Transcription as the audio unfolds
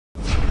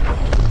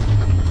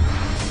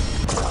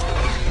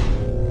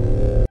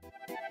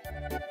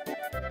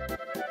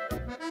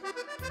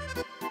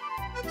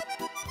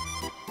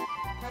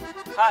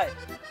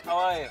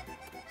are you?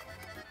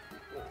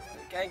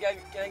 Can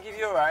I give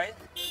you a ride?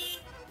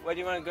 Where do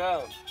you want to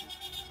go?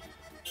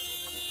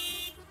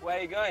 Where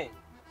are you going?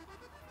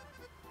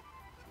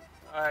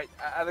 All right,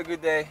 have a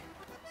good day.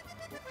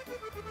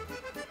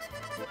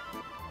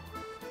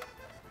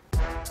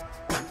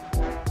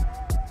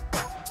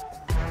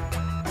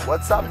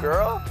 What's up,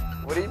 girl?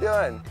 What are you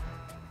doing?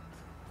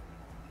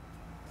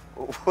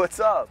 What's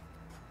up?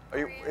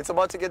 It's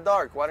about to get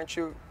dark. Why don't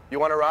you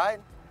want to ride?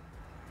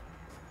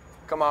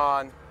 Come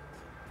on.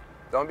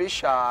 Don't be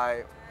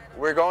shy.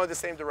 We're going the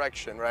same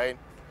direction, right?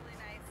 Really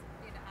nice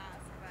of you to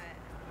ask,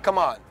 but Come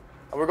on.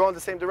 We're going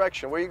the same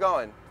direction. Where are you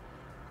going?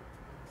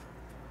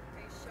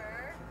 are you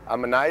sure?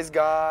 I'm a nice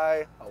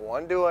guy. I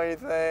won't do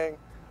anything.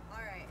 All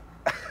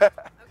right. Okay.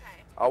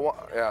 I want,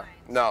 yeah. mind.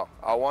 No,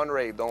 I won't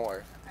rape. Don't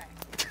worry.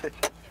 Okay. Thank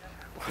you.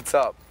 What's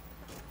up?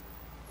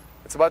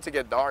 It's about to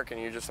get dark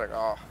and you're just like,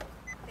 oh,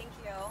 Thank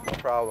you. no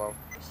problem.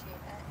 Appreciate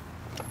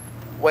it.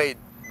 Wait,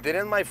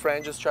 didn't my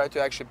friend just try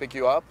to actually pick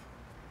you up?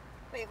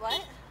 Wait,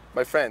 what?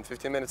 My friend,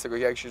 15 minutes ago,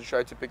 he actually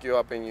tried to pick you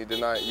up and you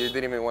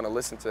didn't even want to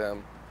listen to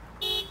him.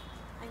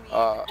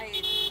 I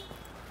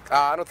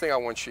I don't think I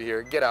want you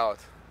here. Get out.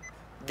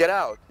 Get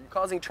out. You're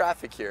causing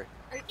traffic here.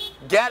 are you,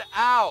 Get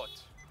out!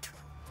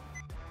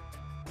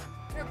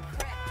 you're a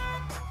prick.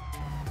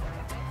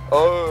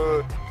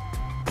 Oh,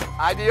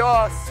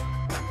 adios.